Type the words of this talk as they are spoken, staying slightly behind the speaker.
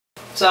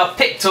So I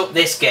picked up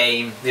this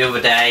game the other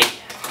day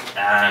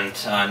and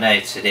I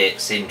noted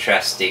its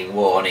interesting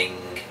warning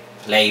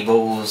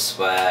labels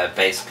where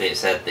basically it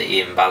said that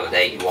you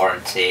invalidate your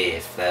warranty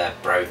if they're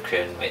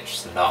broken,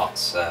 which they're not,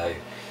 so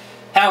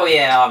hell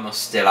yeah, I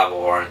must still have a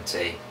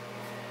warranty.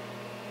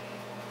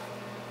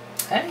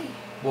 Hey,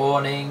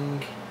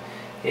 warning,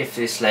 if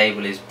this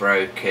label is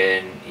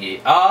broken,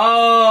 you...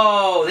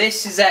 Oh,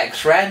 this is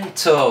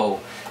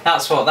ex-rental.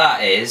 That's what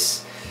that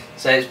is.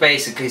 So it's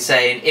basically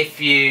saying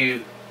if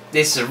you...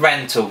 This is a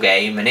rental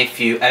game, and if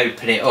you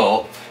open it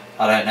up,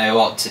 I don't know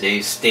what to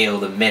do, steal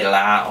the middle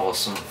out or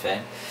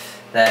something,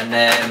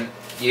 then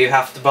you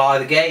have to buy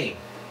the game.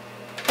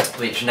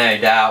 Which no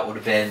doubt would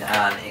have been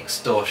an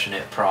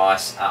extortionate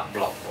price at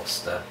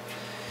Blockbuster.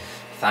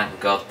 Thank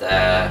God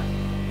they're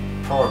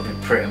probably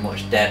pretty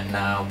much dead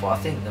now, but I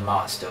think they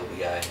might still be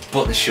going.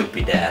 But they should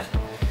be dead.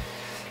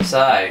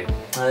 So,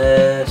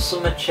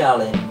 summer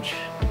challenge.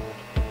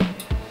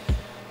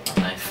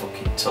 No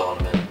fucking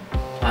tournament.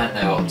 I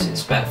don't know what to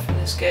expect from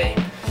this game.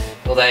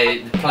 Although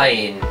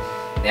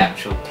the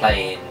actual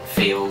playing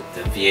field,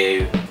 the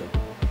view,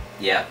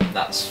 yeah,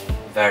 that's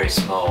very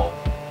small.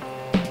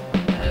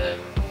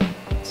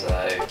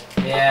 So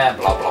yeah,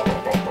 blah blah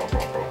blah blah blah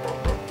blah blah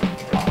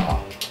blah blah.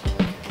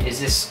 Is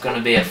this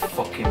gonna be a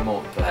fucking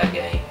multiplayer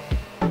game?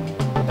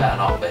 Better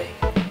not be.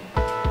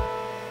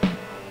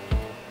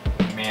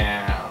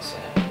 Meow.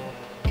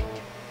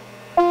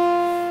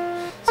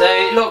 So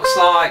it looks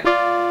like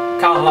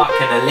kind of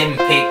like an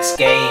Olympics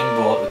game,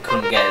 but we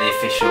couldn't get the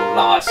official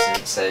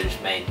license, so they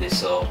just made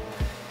this up.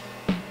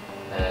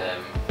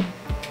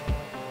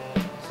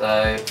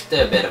 So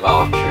do a bit of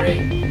archery.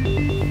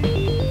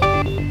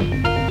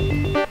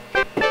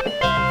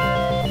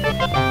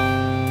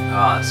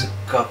 Oh, so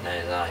God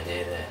knows how I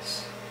do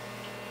this.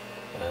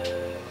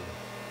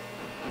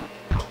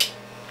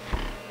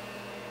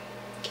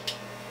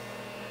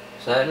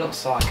 So it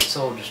looks like it's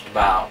all just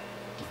about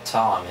the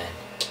timing.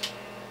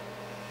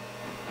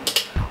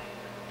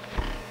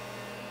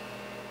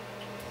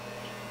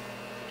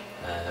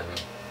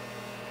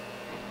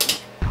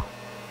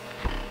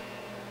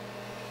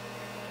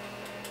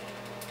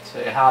 So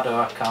how do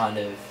I kind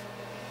of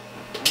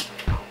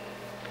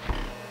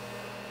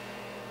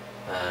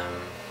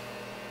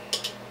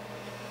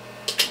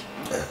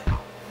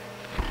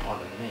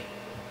pardon me.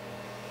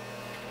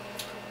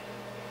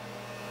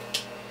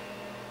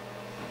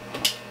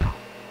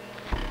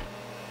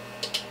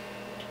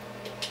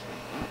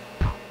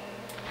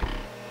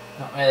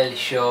 Not really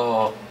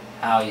sure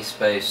how you're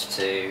supposed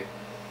to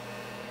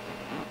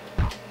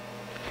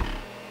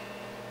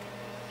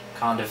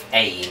kind of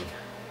aim.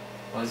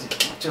 Or is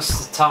it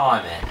just the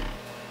timing?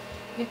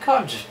 It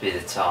can't just be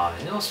the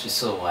timing. There must be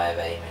some way of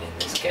aiming in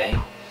this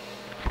game.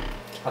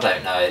 I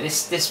don't know.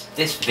 This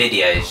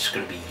video is just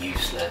going to be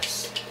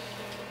useless.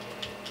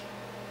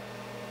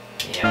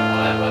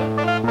 Yeah, whatever.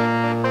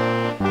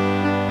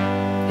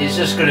 It's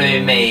just going to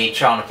be me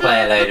trying to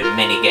play a load of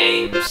mini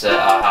games that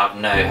I have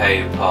no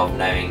hope of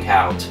knowing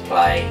how to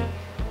play,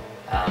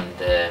 and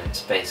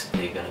it's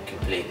basically going to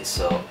completely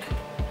suck.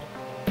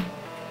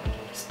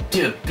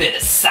 Do a bit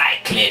of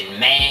cycling,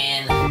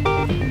 man.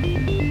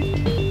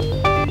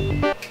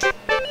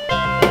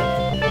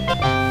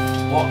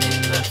 What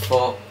in the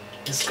fuck?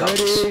 It's got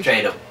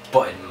straight up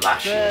button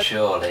mashing,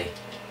 surely.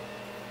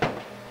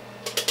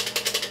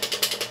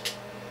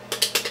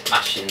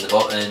 Mashing the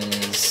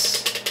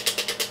buttons.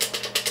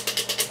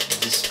 Is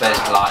this supposed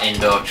to be like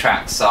indoor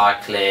track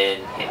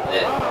cycling? Hit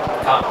the...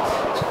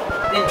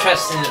 It's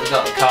interesting that we've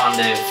got the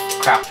kind of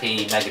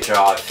crappy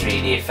Megadrive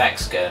 3D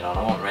effects going on.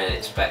 I wasn't really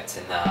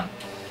expecting that.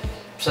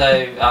 So,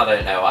 I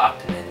don't know what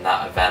happened in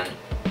that event.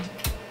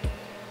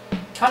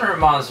 Kind of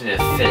reminds me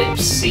of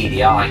Philips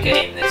CDI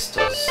game, this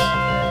does.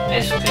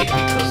 Basically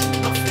because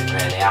nothing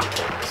really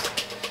happens.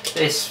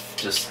 This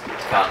just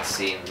kind of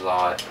seems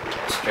like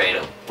straight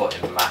up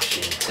button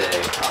mashing too,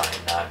 I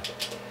don't know.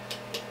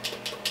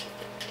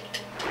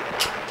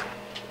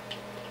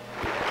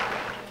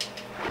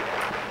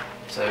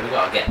 So we've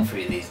got to get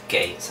through these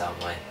gates,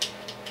 haven't we?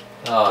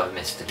 Oh, I've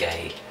missed a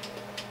gate.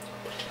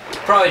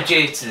 Probably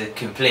due to the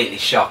completely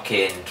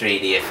shocking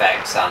 3D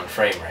effects and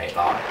frame rate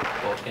lag,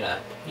 but you know,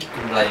 you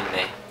can blame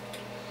me.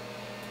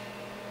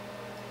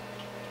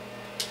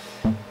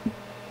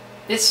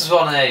 This is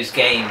one of those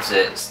games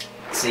that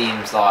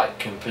seems like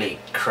complete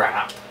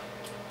crap,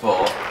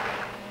 but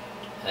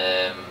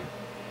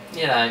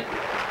you know,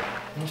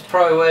 it's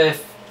probably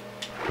worth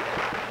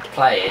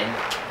playing.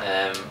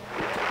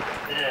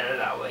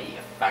 That way, you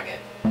faggot.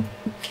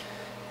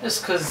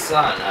 Just because,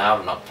 I don't know,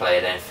 I've not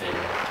played anything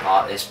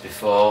like this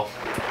before.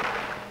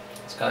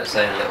 It's got its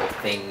own little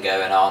thing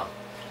going on.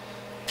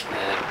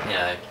 You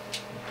know,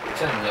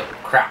 its own little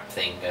crap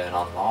thing going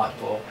on, like,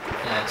 but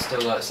you know, it's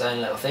still got its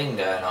own little thing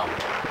going on.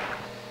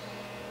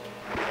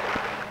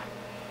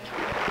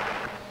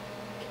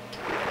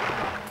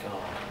 Oh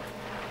God.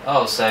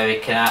 Oh, so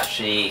it can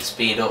actually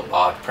speed up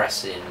by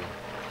pressing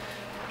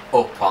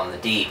up on the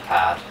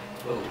D-pad.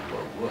 Whoa,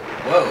 whoa,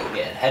 whoa, whoa,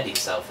 getting ahead of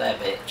yourself there,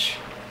 bitch.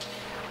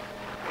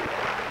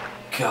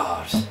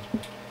 God.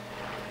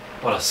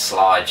 What a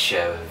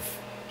slideshow of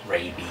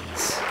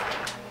rabies.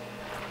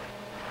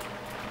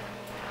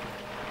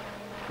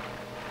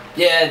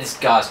 Yeah, this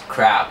guy's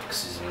crap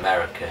because he's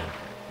American.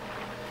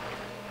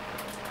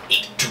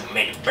 Eat too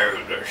many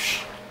burgers.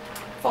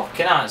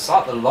 Fucking hell, it's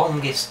like the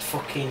longest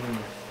fucking...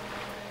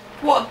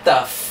 What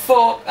the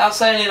fuck?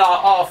 That's only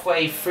like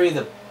halfway through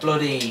the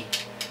bloody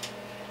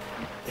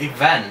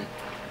event.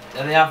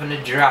 Are they having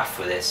a giraffe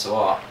with this or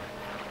what?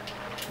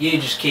 You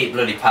just keep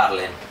bloody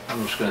paddling.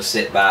 I'm just gonna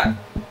sit back.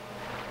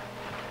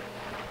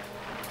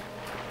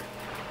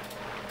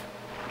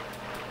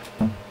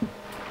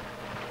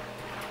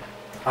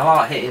 I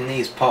like hitting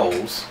these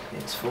poles.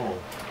 It's fun.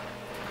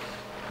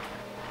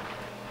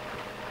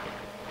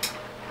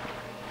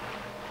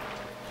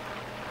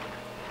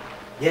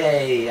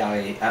 Yay!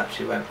 I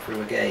actually went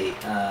through a gate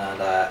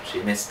and I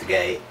actually missed the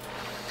gate.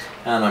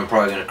 And I'm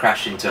probably going to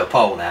crash into a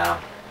pole now.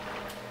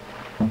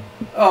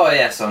 Oh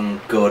yes, I'm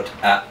good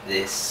at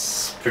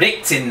this.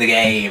 Predicting the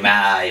game.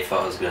 I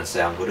thought I was going to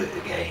say I'm good at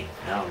the game.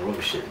 No, I'm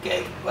rubbish at the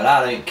game. But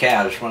I don't care,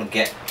 I just want to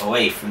get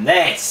away from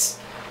this.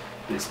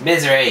 It's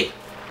misery.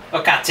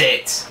 Look at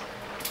it.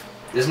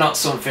 There's not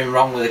something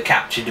wrong with the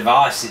capture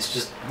device, it's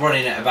just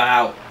running at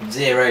about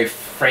 0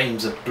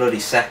 frames a bloody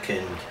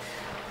second.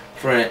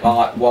 It's running at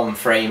like 1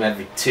 frame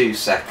every 2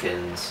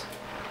 seconds.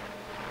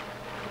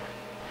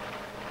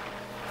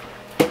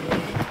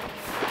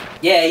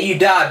 Yeah, you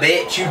die,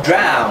 bitch, you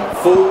drown,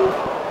 fool.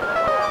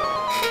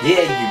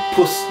 Yeah, you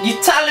puss.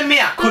 You telling me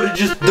I could have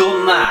just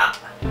done that?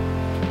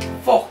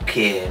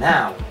 Fucking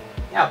hell.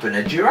 You're having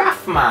a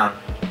giraffe, man.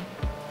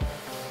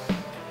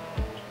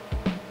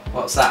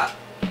 What's that?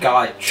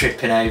 Guy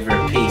tripping over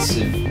a piece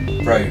of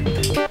rope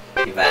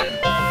event.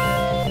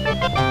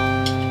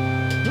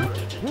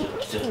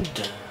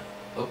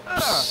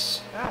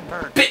 Oops.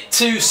 Bit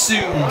too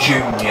soon,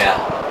 Junior.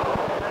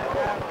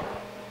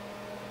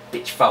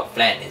 Bitch fell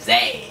flat in his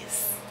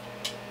ass.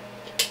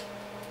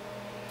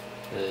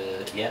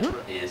 Yeah,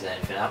 is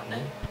anything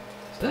happening?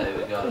 So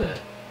we got a...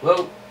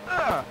 Whoa!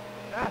 That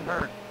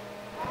hurt.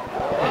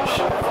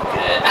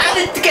 How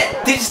did it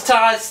get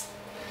digitized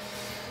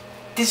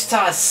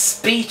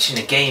speech in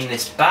a game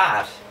this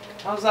bad?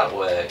 How does that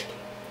work?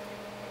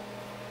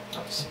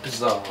 That's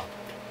bizarre.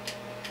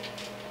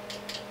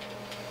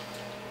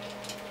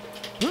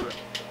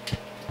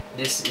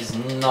 This is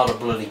not a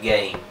bloody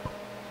game.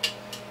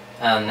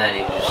 And then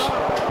he just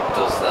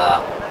does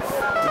that.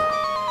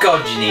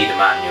 God, you need a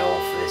manual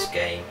for this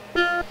game.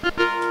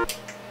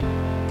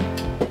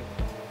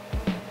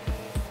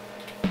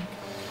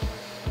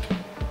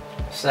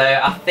 So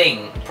I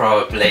think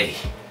probably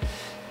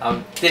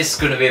this is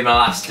going to be my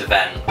last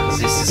event because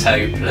this is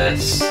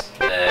hopeless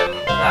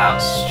without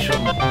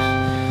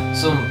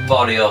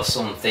somebody or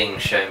something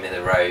showing me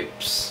the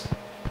ropes.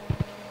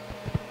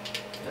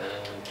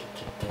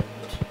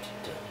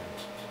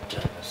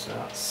 So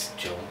that's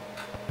jump.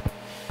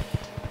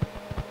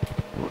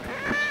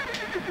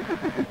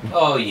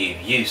 Oh, you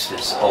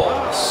useless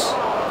horse.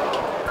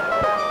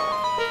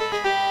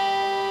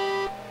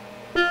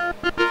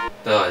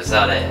 Oh, is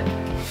that it?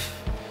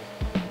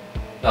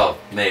 Oh,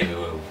 maybe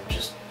we'll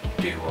just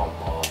do one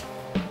more.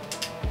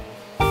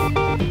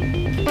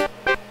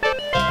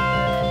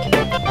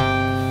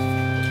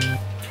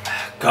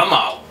 Come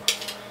on!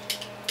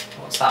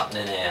 What's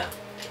happening here?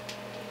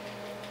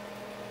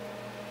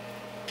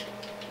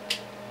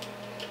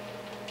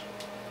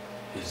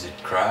 Is it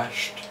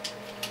crashed?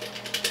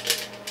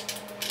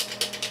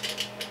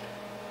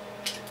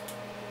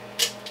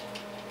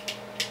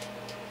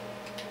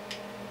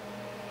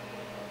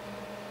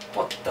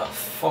 What the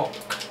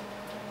fuck?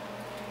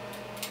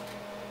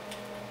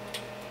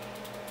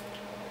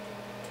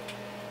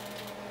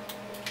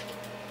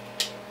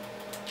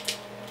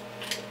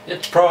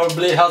 It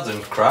probably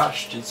hasn't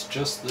crashed, it's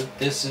just that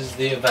this is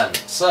the event.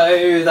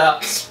 So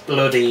that's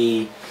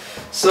bloody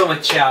summer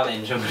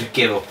challenge, I'm going to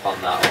give up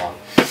on that one.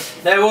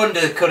 No wonder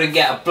they couldn't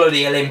get a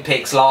bloody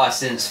Olympics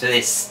licence for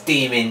this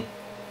steaming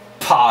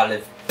pile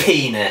of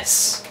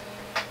penis.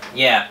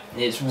 Yeah,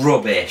 it's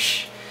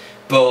rubbish.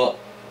 But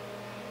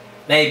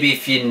maybe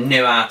if you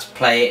knew how to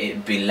play it,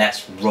 it'd be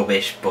less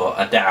rubbish, but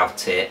I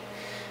doubt it.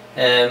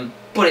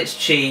 But it's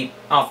cheap.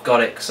 I've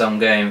got it because I'm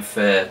going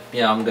for,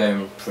 you know, I'm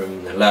going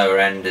from the lower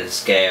end of the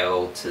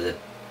scale to the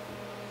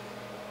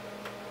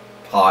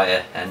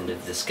higher end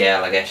of the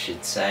scale, I guess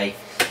you'd say.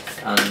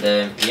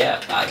 And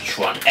yeah, I just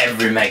want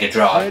every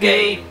Megadrive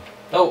game.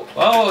 Oh,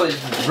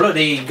 it's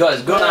bloody got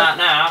his gun out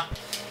now.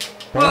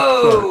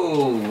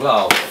 Whoa!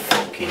 Oh,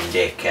 fucking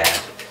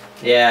dickhead.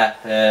 Yeah,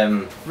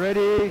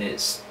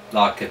 it's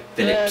like a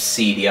Philips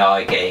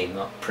CDI game.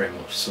 That pretty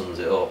much sums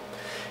it up.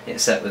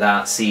 Except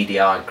without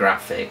CDI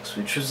graphics,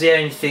 which was the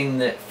only thing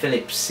that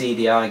Philips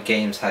CDI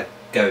games had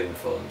going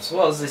for them. So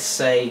what does this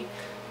say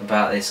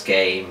about this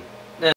game?